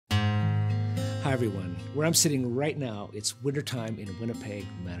Hi everyone. Where I'm sitting right now, it's wintertime in Winnipeg,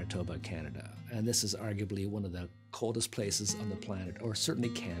 Manitoba, Canada. And this is arguably one of the coldest places on the planet, or certainly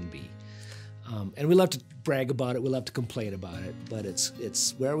can be. And we love to brag about it, we love to complain about it, but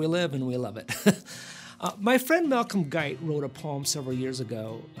it's where we live and we love it. My friend Malcolm Guite wrote a poem several years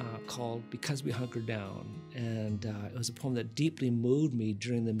ago called Because We Hunkered Down. And it was a poem that deeply moved me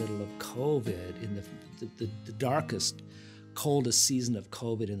during the middle of COVID, in the darkest, coldest season of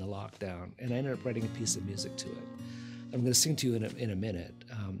COVID in the lockdown, and I ended up writing a piece of music to it. I'm going to sing to you in a minute.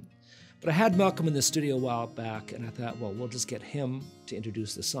 But I had Malcolm in the studio a while back, and I thought, well, we'll just get him to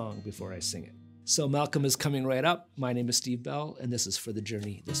introduce the song before I sing it. So Malcolm is coming right up. My name is Steve Bell, and this is For the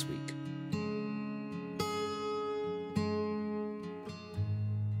Journey This Week.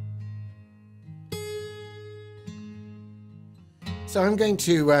 So I'm going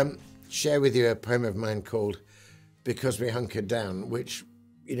to share with you a poem of mine called Because We Hunkered Down, which,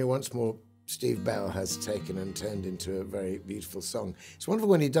 once more, Steve Bell has taken and turned into a very beautiful song. It's wonderful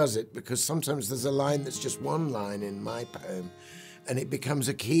when he does it, because sometimes there's a line that's just one line in my poem, and it becomes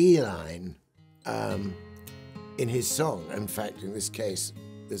a key line in his song. In fact, in this case,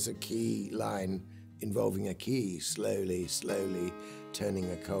 there's a key line involving a key, slowly, slowly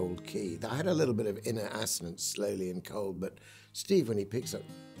turning a cold key. That had a little bit of inner assonance, slowly and cold, but Steve, when he picks up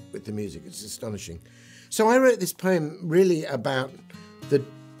with the music, it's astonishing. So I wrote this poem really about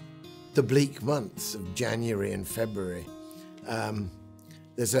the bleak months of January and February.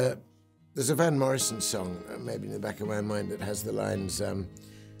 There's a Van Morrison song, maybe in the back of my mind, that has the lines,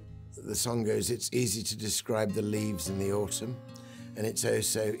 the song goes, "It's easy to describe the leaves in the autumn, and it's oh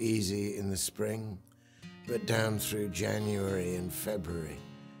so easy in the spring, but down through January and February,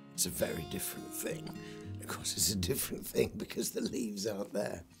 it's a very different thing." Of course, it's a different thing because the leaves aren't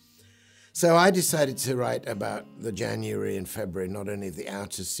there. So I decided to write about the January and February, not only of the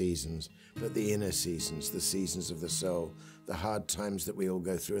outer seasons, but the inner seasons, the seasons of the soul, the hard times that we all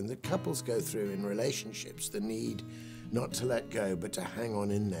go through and the couples go through in relationships, the need not to let go, but to hang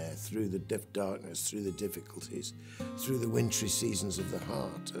on in there through the darkness, through the difficulties, through the wintry seasons of the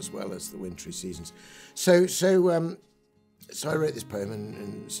heart, as well as the wintry seasons. So I wrote this poem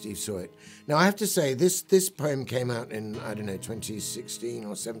and Steve saw it. Now I have to say, this poem came out in, 2016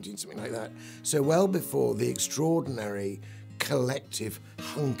 or 17, something like that. So well before the extraordinary collective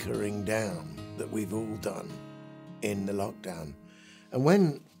hunkering down that we've all done in the lockdown. And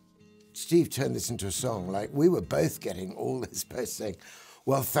when Steve turned this into a song, we were both getting all this post saying,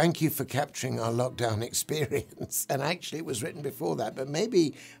 well, thank you for capturing our lockdown experience. And actually it was written before that, but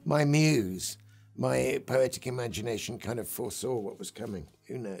maybe my muse, my poetic imagination kind of foresaw what was coming.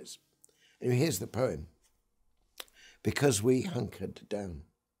 Who knows? Anyway, here's the poem. Because we hunkered down.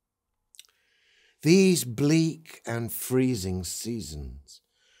 These bleak and freezing seasons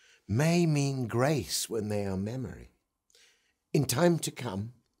may mean grace when they are memory. In time to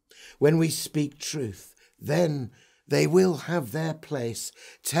come, when we speak truth, then they will have their place,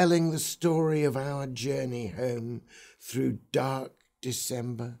 telling the story of our journey home through dark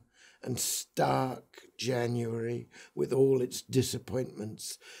December and stark January with all its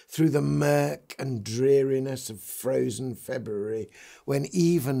disappointments, through the murk and dreariness of frozen February, when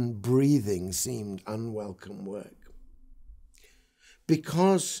even breathing seemed unwelcome work.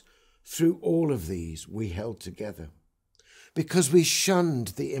 Because through all of these we held together, because we shunned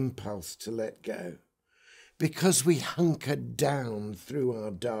the impulse to let go, because we hunkered down through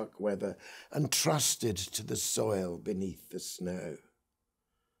our dark weather and trusted to the soil beneath the snow.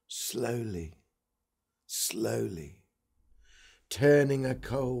 Slowly, slowly, turning a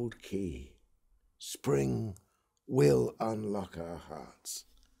cold key, spring will unlock our hearts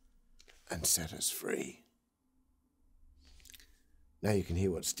and set us free. Now you can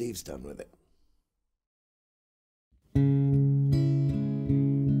hear what Steve's done with it.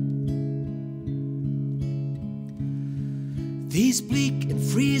 These bleak and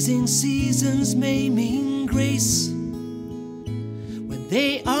freezing seasons may mean grace when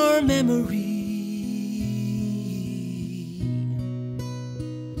they are memory.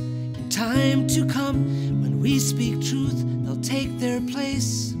 In time to come, when we speak truth, they'll take their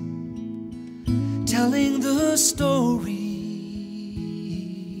place, telling the story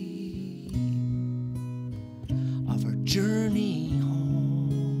of our journey home.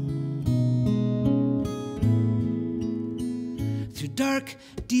 Through dark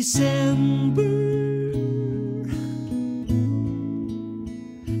December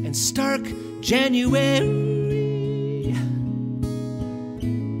and stark January,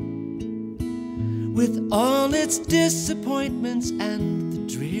 with all its disappointments and the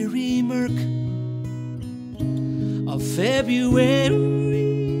dreary murk of February,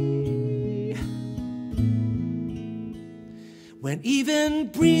 when even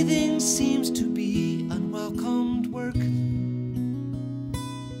breathing seems to be unwelcomed work.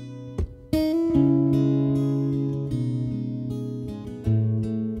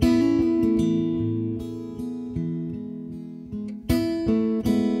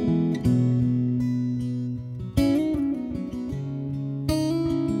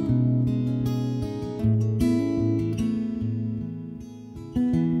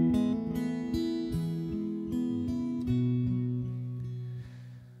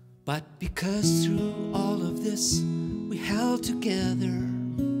 But because through all of this we held together,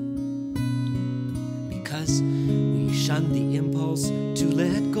 because we shunned the impulse to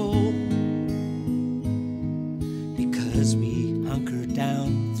let go, because we hunkered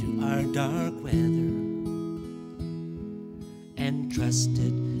down through our dark weather and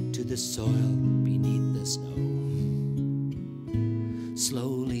trusted to the soil beneath the snow,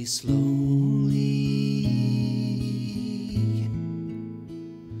 slowly, slowly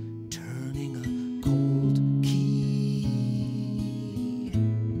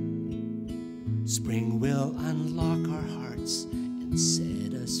spring will unlock our hearts and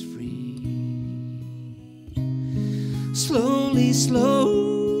set us free. Slowly,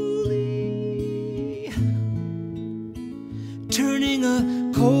 slowly, turning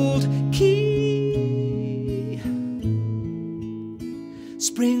a cold key.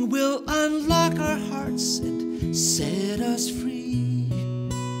 Spring will unlock our hearts and set us free.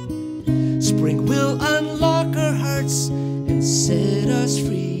 Spring will unlock our hearts and set us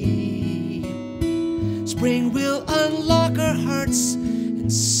free. Spring will unlock our hearts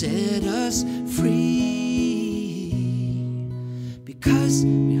and set us free. Because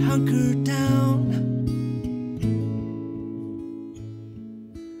we hunkered down.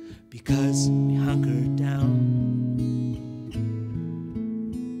 Because we hunkered down.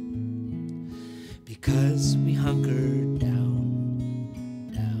 Because we hunkered down.